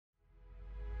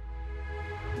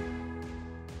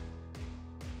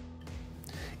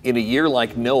In a year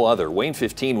like no other, WANE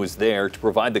 15 was there to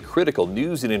provide the critical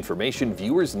news and information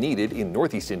viewers needed in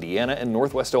Northeast Indiana and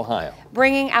Northwest Ohio.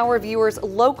 Bringing our viewers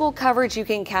local coverage you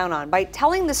can count on by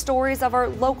telling the stories of our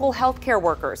local healthcare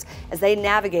workers as they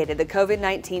navigated the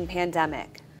COVID-19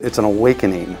 pandemic. It's an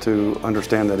awakening to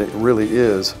understand that it really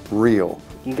is real.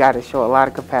 You got to show a lot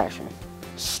of compassion.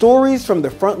 Stories from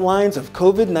the front lines of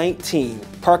COVID-19.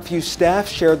 Parkview staff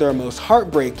share their most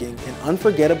heartbreaking and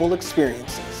unforgettable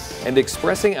experiences. And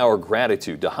expressing our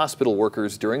gratitude to hospital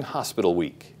workers during Hospital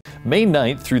Week. May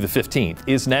 9th through the 15th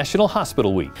is National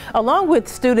Hospital Week. Along with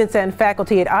students and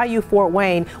faculty at IU Fort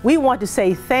Wayne, we want to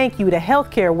say thank you to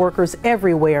healthcare workers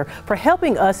everywhere for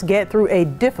helping us get through a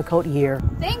difficult year.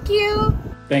 Thank you.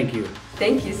 Thank you.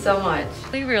 Thank you so much.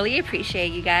 We really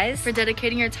appreciate you guys for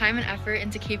dedicating your time and effort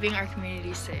into keeping our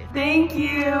community safe. Thank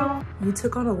you. You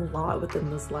took on a lot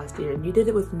within this last year, and you did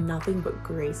it with nothing but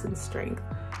grace and strength.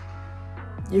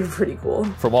 You're pretty cool.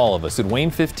 From all of us at WANE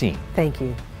 15. Thank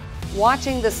you.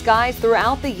 Watching the skies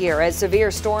throughout the year as severe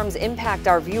storms impact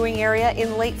our viewing area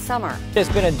in late summer. It's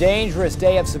been a dangerous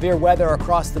day of severe weather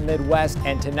across the Midwest,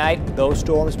 and tonight those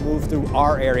storms move through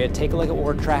our area. Take a look at what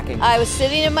we're tracking. I was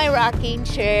sitting in my rocking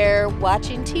chair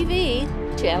watching TV,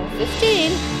 Channel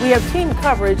 15. We have team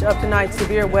coverage of tonight's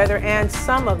severe weather and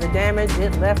some of the damage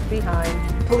it left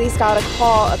behind. Police got a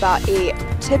call about a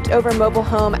tipped over mobile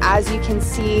home, as you can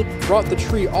see. Brought the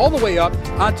tree all the way up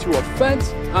onto a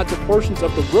fence, onto portions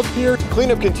of the roof here.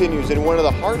 Cleanup continues in one of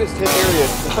the hardest hit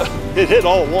areas. It hit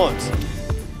all at once.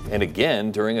 And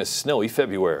again during a snowy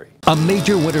February. A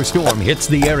major winter storm hits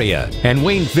the area, and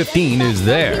WANE 15 is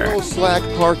there. Slack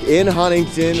Park in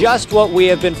Huntington. Just what we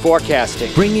have been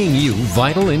forecasting. Bringing you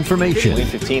vital information. WANE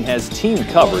 15 has team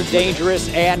coverage.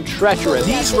 Dangerous and treacherous.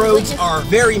 These roads are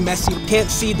very messy. You can't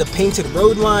see the painted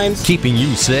road lines. Keeping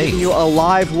you safe. Giving you a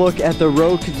live look at the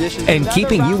road conditions. And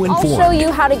keeping you informed. I'll show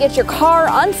you how to get your car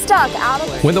unstuck out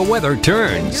of. When the weather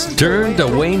turns, turn to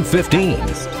WANE 15.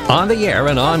 On the air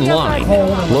and online.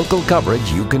 Local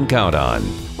coverage you can count on.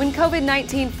 When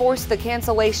COVID-19 forced the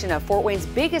cancellation of Fort Wayne's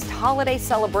biggest holiday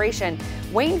celebration,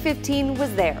 WANE 15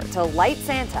 was there to light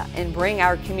Santa and bring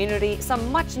our community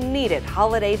some much-needed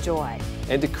holiday joy.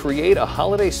 And to create a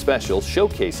holiday special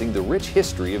showcasing the rich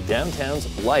history of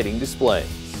downtown's lighting display.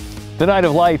 The Night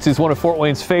of Lights is one of Fort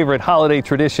Wayne's favorite holiday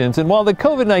traditions, and while the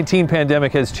COVID-19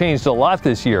 pandemic has changed a lot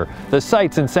this year, the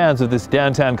sights and sounds of this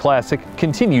downtown classic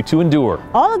continue to endure.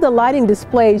 All of the lighting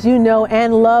displays you know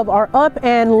and love are up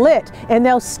and lit, and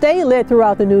they'll stay lit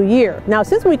throughout the new year. Now,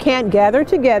 since we can't gather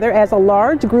together as a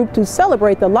large group to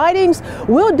celebrate the lightings,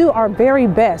 we'll do our very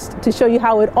best to show you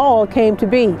how it all came to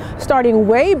be, starting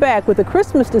way back with the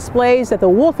Christmas displays at the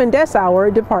Wolf and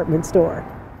Dessauer department store.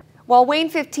 While WANE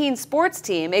 15 sports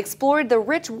team explored the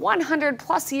rich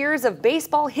 100-plus years of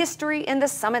baseball history in the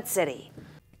Summit City.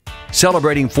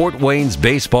 Celebrating Fort Wayne's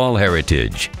baseball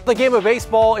heritage. The game of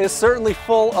baseball is certainly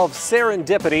full of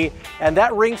serendipity, and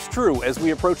that rings true as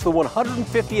we approach the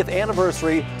 150th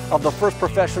anniversary of the first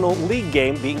professional league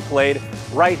game being played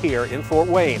right here in Fort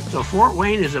Wayne. So Fort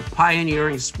Wayne is a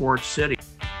pioneering sports city.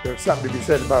 There's something to be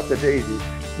said about the Daisies.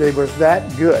 They were that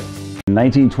good. In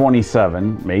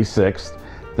 1927, May 6th,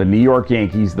 the New York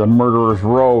Yankees, the Murderers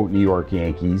Row New York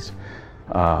Yankees,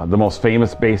 the most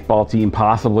famous baseball team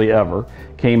possibly ever,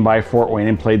 came by Fort Wayne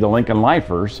and played the Lincoln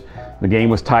Lifers. The game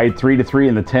was tied 3-3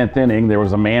 in the 10th inning. There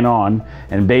was a man on,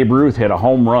 and Babe Ruth hit a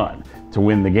home run to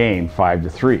win the game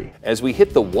 5-3. As we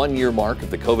hit the one-year mark of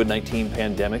the COVID-19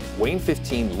 pandemic, WANE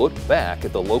 15 looked back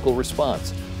at the local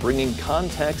response, bringing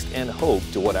context and hope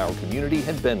to what our community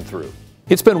had been through.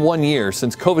 It's been 1 year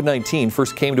since COVID-19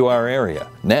 first came to our area.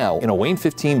 Now, in a WANE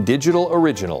 15 digital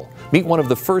original, meet one of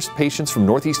the first patients from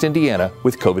Northeast Indiana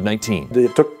with COVID-19.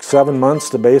 It took 7 months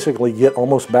to basically get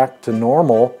almost back to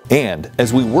normal. And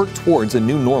as we work towards a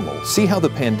new normal, see how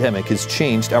the pandemic has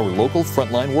changed our local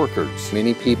frontline workers.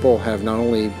 Many people have not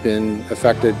only been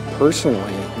affected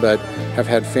personally, but have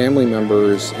had family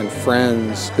members and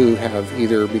friends who have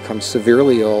either become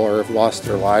severely ill or have lost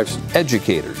their lives.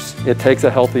 Educators. It takes a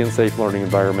healthy and safe learning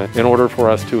environment in order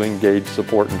for us to engage,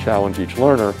 support, and challenge each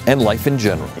learner. And life in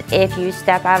general. If you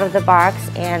step out of the box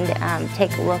and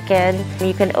take a look in,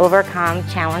 you can overcome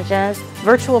challenges.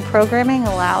 Virtual programming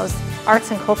allows arts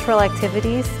and cultural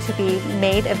activities to be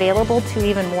made available to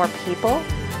even more people.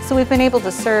 So we've been able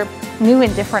to serve new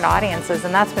and different audiences,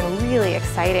 and that's been really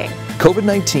exciting.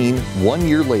 COVID-19, 1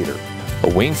 year later. A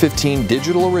WANE 15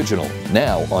 digital original,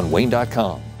 now on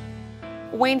WANE.com.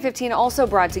 WANE 15 also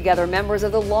brought together members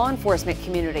of the law enforcement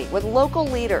community with local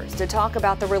leaders to talk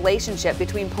about the relationship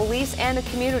between police and the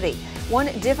community, one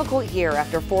difficult year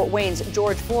after Fort Wayne's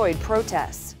George Floyd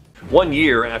protests. 1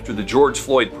 year after the George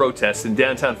Floyd protests in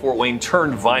downtown Fort Wayne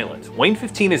turned violent, Wayne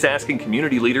 15 is asking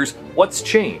community leaders what's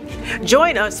changed.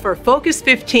 Join us for Focus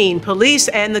 15, Police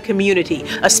and the Community,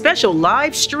 a special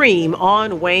live stream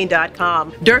on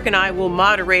Wayne.com. Dirk and I will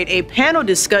moderate a panel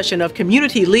discussion of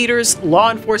community leaders,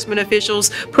 law enforcement officials,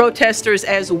 protesters,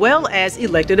 as well as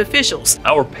elected officials.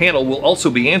 Our panel will also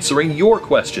be answering your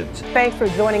questions. Thanks for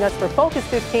joining us for Focus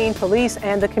 15, Police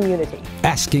and the Community.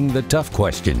 Asking the tough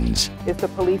questions. It's the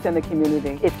police and the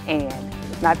community. It's and.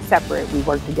 It's not separate. We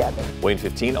work together. Wayne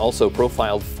 15 also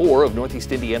profiled 4 of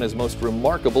Northeast Indiana's most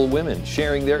remarkable women,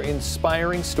 sharing their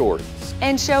inspiring stories.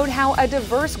 And showed how a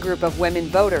diverse group of women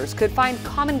voters could find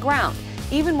common ground,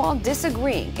 even while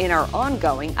disagreeing in our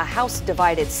ongoing A House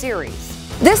Divided series.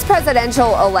 This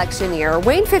presidential election year,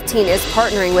 Wayne 15 is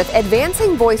partnering with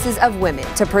Advancing Voices of Women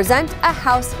to present A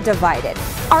House Divided,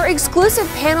 our exclusive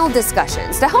panel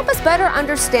discussions to help us better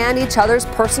understand each other's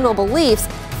personal beliefs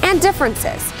and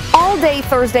differences. All day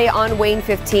Thursday on Wayne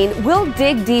 15, we'll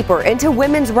dig deeper into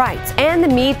women's rights and the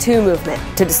Me Too movement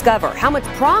to discover how much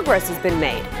progress has been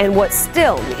made and what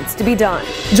still needs to be done.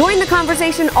 Join the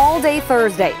conversation all day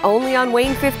Thursday, only on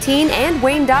Wayne 15 and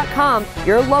Wayne.com,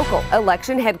 your local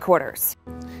election headquarters.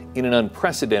 In an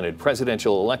unprecedented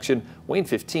presidential election, Wayne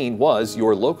 15 was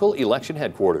your local election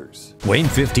headquarters. Wayne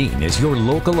 15 is your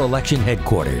local election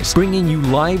headquarters, bringing you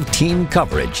live team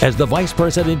coverage as the Vice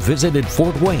President visited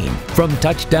Fort Wayne from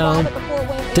touchdown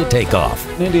to takeoff.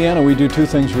 In Indiana, we do 2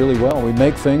 things really well. We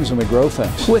make things and we grow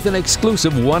things. With an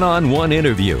exclusive one-on-one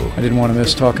interview. I didn't want to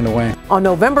miss talking to Wayne. On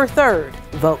November 3rd,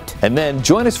 vote. And then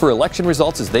join us for election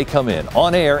results as they come in,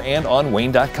 on air and on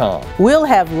Wayne.com. We'll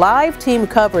have live team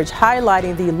coverage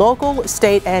highlighting the local,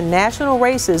 state, and national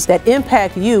races that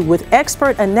impact you with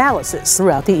expert analysis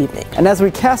throughout the evening. And as we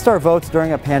cast our votes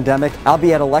during a pandemic, I'll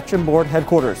be at Election Board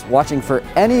headquarters watching for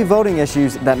any voting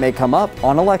issues that may come up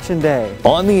on Election Day.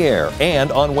 On the air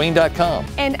and on Wayne.com.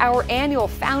 And our annual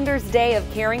Founders Day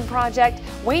of Caring project,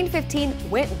 Wayne 15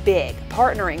 went big,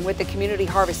 partnering with the Community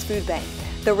Harvest Food Bank.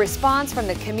 The response from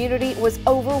the community was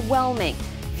overwhelming.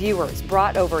 Viewers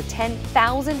brought over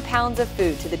 10,000 pounds of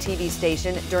food to the TV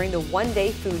station during the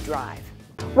one-day food drive.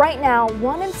 Right now,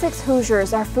 1 in 6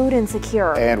 Hoosiers are food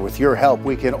insecure. And with your help,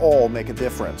 we can all make a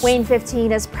difference. Wayne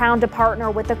 15 is proud to partner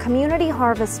with the Community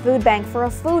Harvest Food Bank for a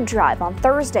food drive on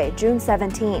Thursday, June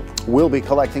 17th. We'll be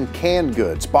collecting canned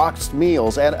goods, boxed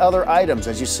meals, and other items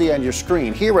as you see on your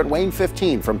screen here at Wayne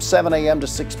 15 from 7 a.m. to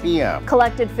 6 p.m.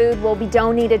 Collected food will be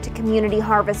donated to Community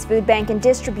Harvest Food Bank and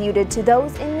distributed to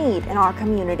those in need in our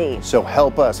community. So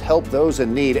help us help those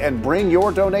in need and bring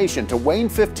your donation to Wayne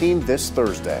 15 this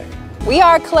Thursday. We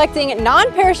are collecting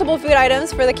non-perishable food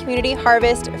items for the Community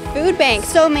Harvest Food Bank.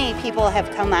 So many people have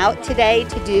come out today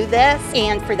to do this,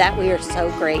 and for that we are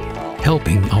so grateful.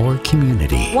 Helping our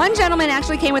community. One gentleman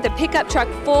actually came with a pickup truck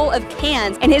full of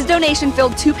cans, and his donation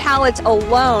filled 2 pallets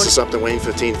alone. This is something Wayne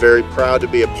 15 is very proud to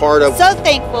be a part of. So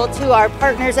thankful to our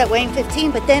partners at Wayne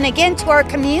 15, but then again to our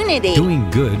community. Doing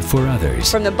good for others.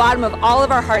 From the bottom of all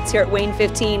of our hearts here at Wayne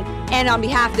 15, and on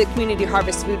behalf of the Community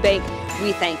Harvest Food Bank,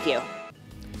 we thank you.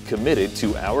 Committed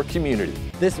to our community.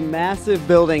 This massive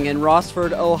building in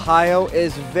Rossford, Ohio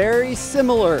is very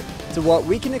similar to what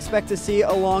we can expect to see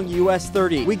along US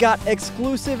 30. We got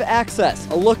exclusive access,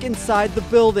 a look inside the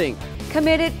building.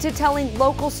 Committed to telling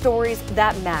local stories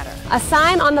that matter. A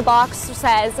sign on the box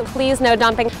says, "Please no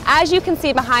dumping." As you can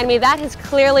see behind me, that is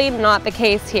clearly not the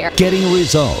case here. Getting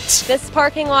results. This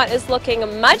parking lot is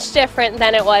looking much different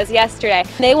than it was yesterday.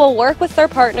 They will work with their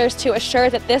partners to assure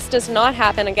that this does not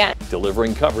happen again.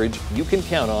 Delivering coverage you can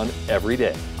count on every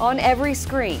day. On every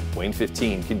screen. Wayne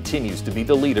 15 continues to be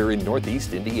the leader in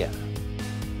Northeast Indiana.